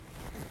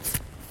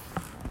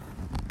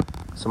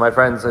So my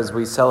friends, as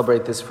we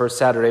celebrate this first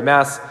Saturday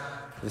Mass,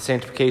 the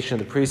sanctification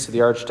of the priests of the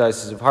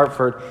Archdiocese of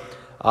Hartford,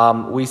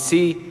 we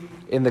see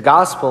in the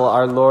Gospel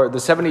our Lord, the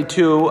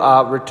 72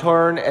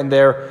 return and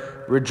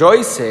they're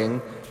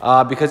rejoicing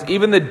because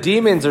even the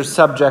demons are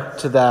subject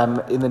to them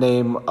in the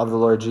name of the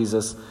Lord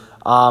Jesus.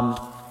 And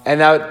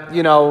that,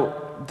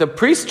 the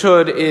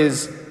priesthood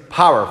is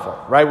powerful,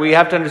 right? We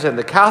have to understand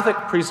the Catholic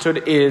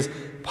priesthood is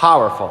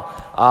powerful.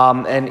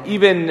 And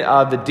even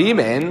the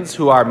demons,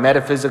 who are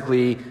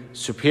metaphysically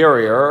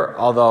superior,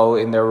 although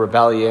in their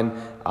rebellion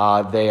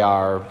they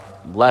are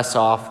less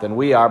off than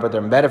we are, but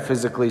they're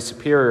metaphysically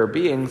superior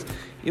beings,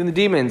 even the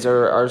demons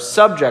are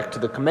subject to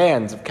the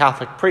commands of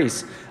Catholic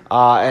priests.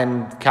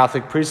 And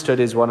Catholic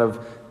priesthood is one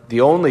of the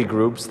only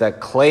groups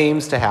that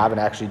claims to have, and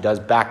actually does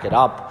back it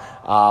up,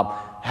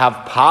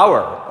 have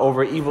power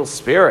over evil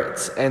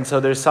spirits. And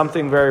so there's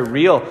something very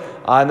real.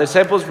 And the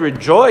disciples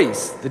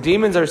rejoice. The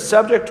demons are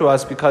subject to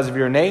us because of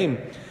your name.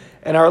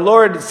 And our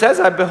Lord says,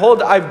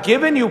 behold, I've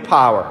given you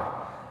power.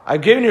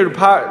 I've given you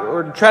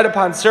power to tread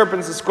upon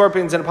serpents and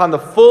scorpions and upon the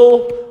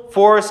full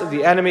force of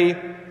the enemy,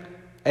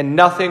 and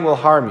nothing will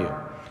harm you.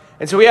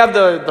 And so we have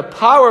the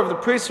power of the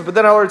priesthood, but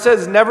then our Lord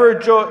says,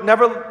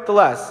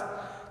 nevertheless,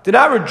 do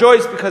not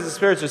rejoice because the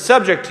spirits are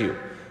subject to you.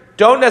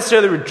 Don't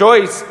necessarily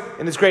rejoice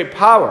in this great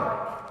power,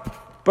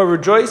 but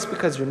rejoice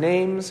because your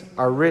names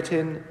are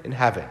written in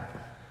heaven.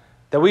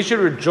 That we should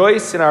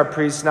rejoice in our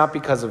priests not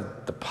because of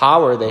the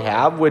power they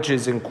have, which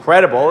is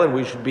incredible, and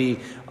we should be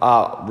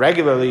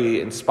regularly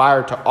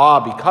inspired to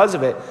awe because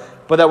of it,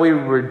 but that we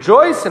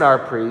rejoice in our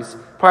priests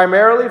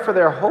primarily for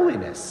their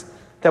holiness.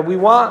 That we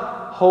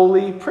want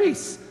holy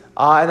priests,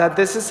 and that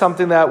this is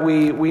something that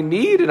we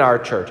need in our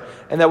church,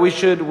 and that we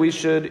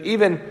should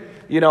even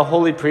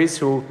holy priests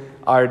who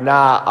are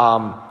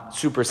not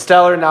super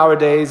stellar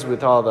nowadays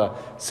with all the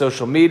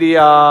social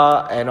media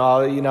and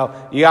all, you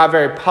got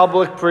very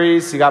public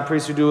priests, you got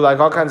priests who do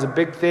all kinds of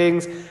big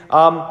things.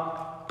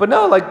 But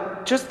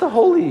no, just the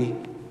holy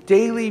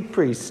daily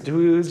priest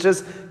who's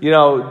just,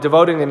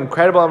 devoting an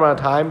incredible amount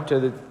of time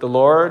to the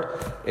Lord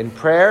in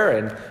prayer,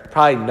 and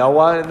probably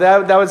Noah.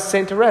 That was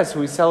Saint Therese, who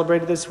we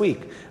celebrated this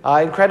week.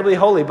 Incredibly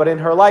holy, but in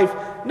her life,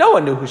 no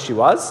one knew who she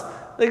was.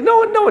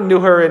 No one knew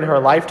her in her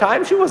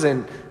lifetime. She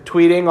wasn't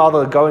tweeting all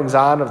the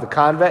goings-on of the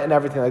convent and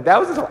everything like that. It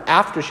was until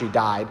after she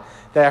died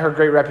that her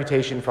great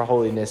reputation for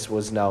holiness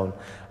was known.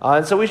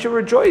 And so we should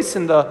rejoice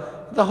in the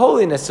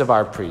holiness of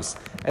our priests,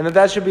 and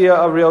that should be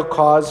a real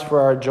cause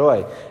for our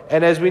joy.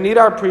 And as we need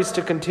our priests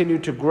to continue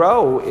to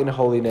grow in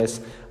holiness,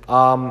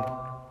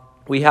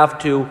 we have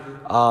to,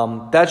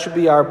 that should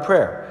be our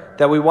prayer.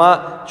 That we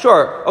want,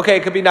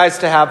 it could be nice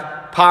to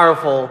have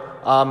powerful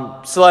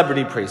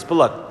celebrity priests, but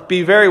look,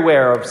 be very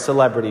aware of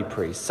celebrity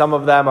priests. Some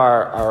of them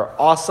are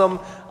awesome,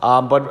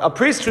 but a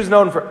priest who's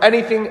known for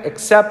anything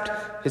except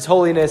his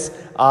holiness,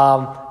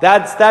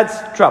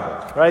 that's trouble,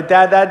 right?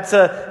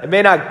 It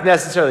may not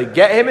necessarily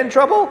get him in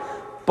trouble,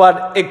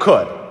 but it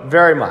could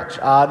very much.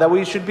 That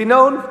we should be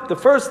known. The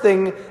first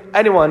thing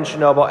anyone should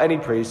know about any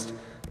priest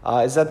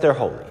is that they're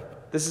holy.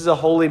 This is a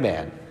holy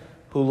man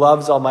who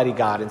loves Almighty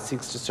God and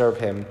seeks to serve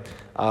Him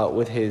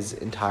with his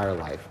entire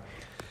life.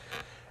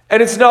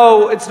 And it's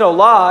no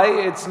lie,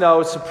 it's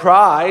no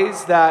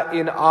surprise that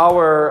in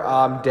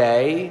our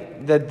day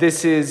that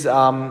this is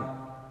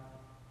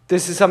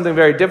something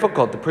very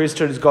difficult. The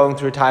priesthood is going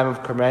through a time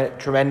of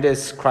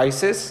tremendous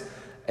crisis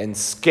and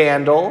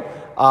scandal,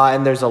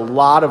 and there's a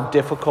lot of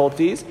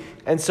difficulties.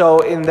 And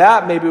so in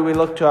that, maybe we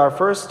look to our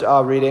first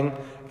reading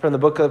from the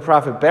book of the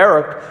prophet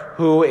Baruch,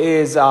 who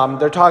is,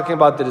 they're talking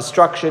about the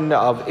destruction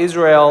of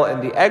Israel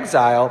and the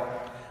exile.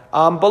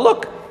 But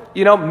look,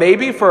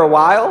 maybe for a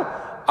while,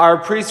 our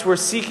priests were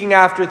seeking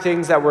after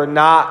things that were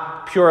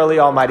not purely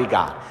Almighty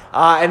God.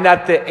 And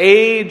that the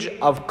age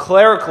of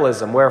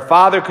clericalism, where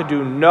father could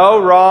do no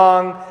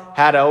wrong,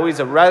 had always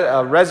a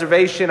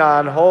reservation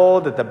on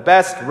hold at the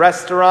best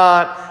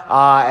restaurant,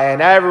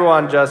 and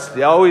everyone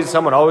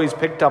someone always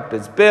picked up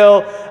his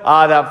bill.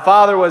 That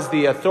father was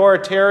the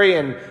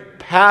authoritarian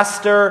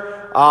pastor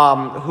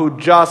who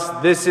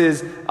just, this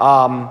is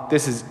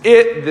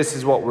it, this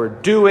is what we're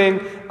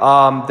doing,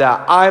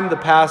 that I'm the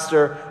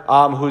pastor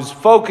who's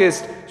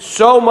focused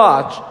so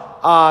much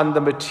on the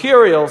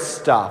material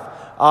stuff.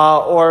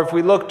 Or if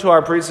we look to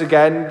our priests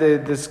again,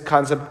 this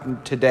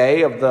concept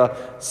today of the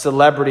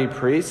celebrity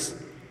priests,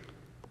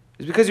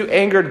 is because you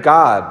angered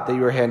God that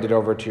you were handed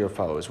over to your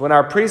foes. When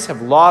our priests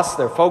have lost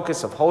their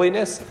focus of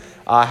holiness,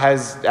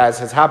 as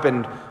has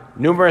happened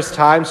numerous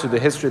times through the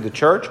history of the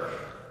church,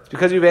 it's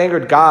because you've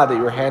angered God that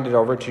you were handed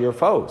over to your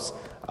foes.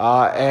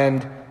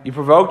 And you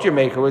provoked your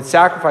Maker with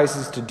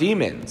sacrifices to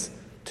demons,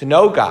 to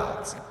no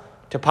gods,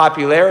 to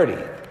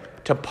popularity,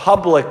 to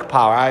public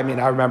power. I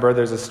remember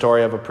there's a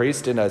story of a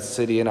priest in a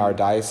city in our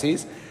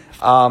diocese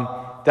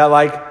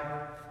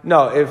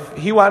if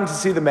he wanted to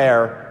see the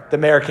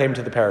mayor came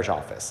to the parish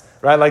office,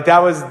 right? That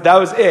was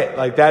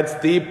it. That's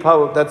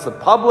the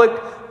public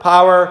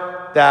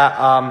power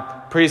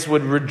that priests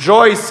would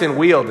rejoice in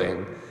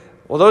wielding.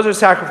 Well, those are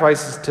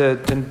sacrifices to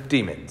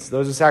demons.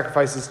 Those are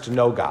sacrifices to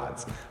no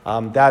gods.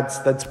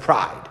 That's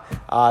pride.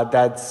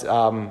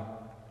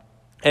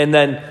 And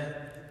then,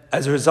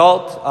 as a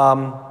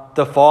result,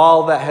 the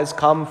fall that has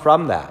come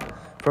from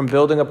that, from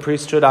building a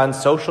priesthood on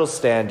social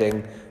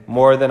standing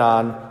more than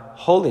on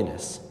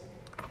holiness.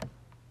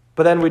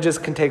 But then we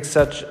just can take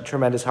such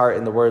tremendous heart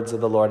in the words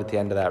of the Lord at the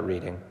end of that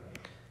reading.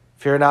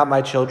 Fear not,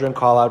 my children,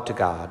 call out to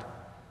God.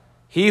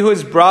 He who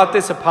has brought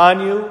this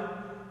upon you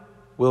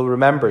will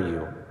remember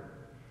you.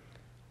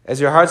 As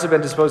your hearts have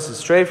been disposed to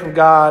stray from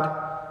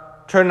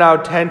God, turn now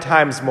 10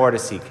 times more to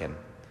seek him.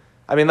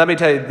 I mean, let me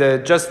tell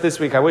you, just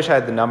this week, I wish I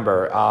had the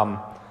number.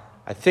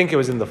 I think it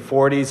was in the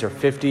 40s or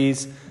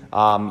 50s.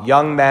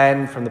 Young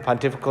men from the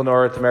Pontifical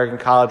North American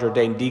College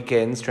ordained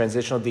deacons,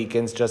 transitional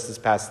deacons, just this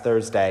past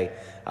Thursday,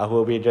 who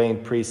will be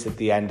ordained priests at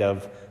the end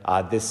of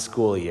this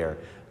school year.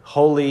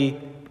 Holy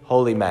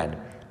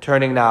men,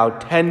 turning now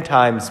 10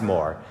 times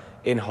more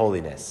in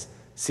holiness.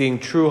 Seeing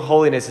true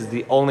holiness is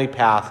the only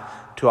path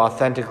to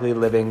authentically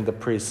living the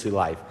priestly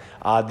life.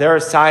 There are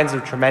signs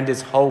of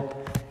tremendous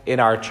hope in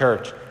our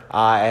church.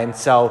 And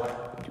so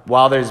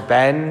while there's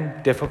been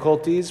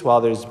difficulties, while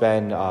there's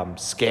been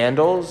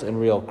scandals and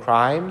real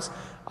crimes,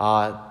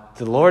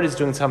 the Lord is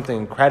doing something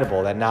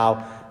incredible, that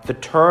now the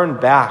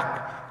turn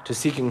back to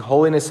seeking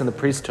holiness in the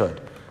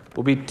priesthood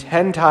will be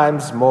 10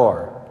 times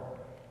more.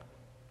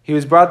 He who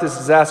has brought this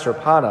disaster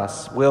upon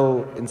us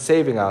will, in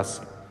saving us,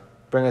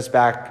 bring us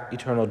back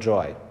eternal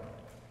joy.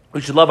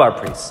 We should love our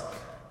priests.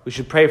 We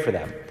should pray for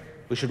them.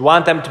 We should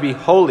want them to be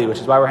holy, which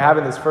is why we're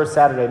having this first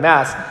Saturday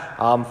Mass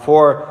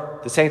for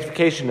the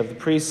sanctification of the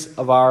priests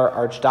of our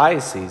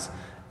archdiocese.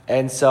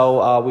 And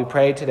so we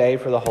pray today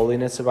for the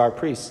holiness of our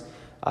priests.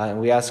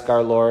 And we ask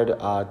our Lord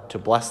to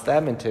bless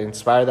them and to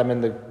inspire them in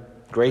the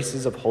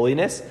graces of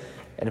holiness.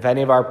 And if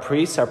any of our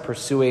priests are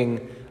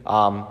pursuing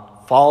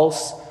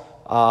false,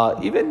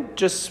 even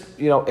just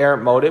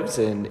errant motives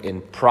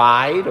in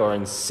pride or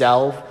in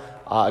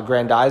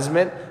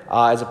self-aggrandizement,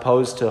 as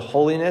opposed to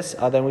holiness,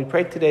 then we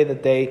pray today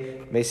that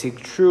they may seek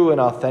true and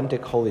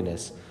authentic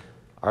holiness.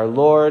 Our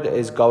Lord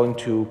is going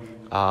to,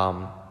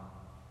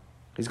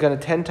 he's going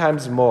to 10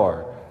 times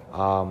more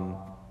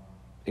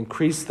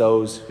increase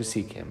those who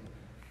seek him.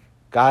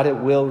 God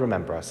will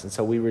remember us, and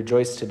so we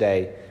rejoice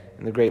today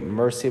in the great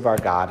mercy of our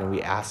God, and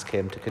we ask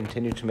him to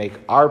continue to make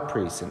our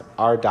priests and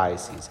our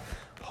diocese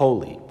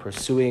holy,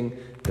 pursuing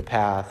the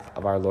path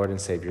of our Lord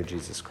and Savior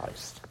Jesus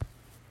Christ.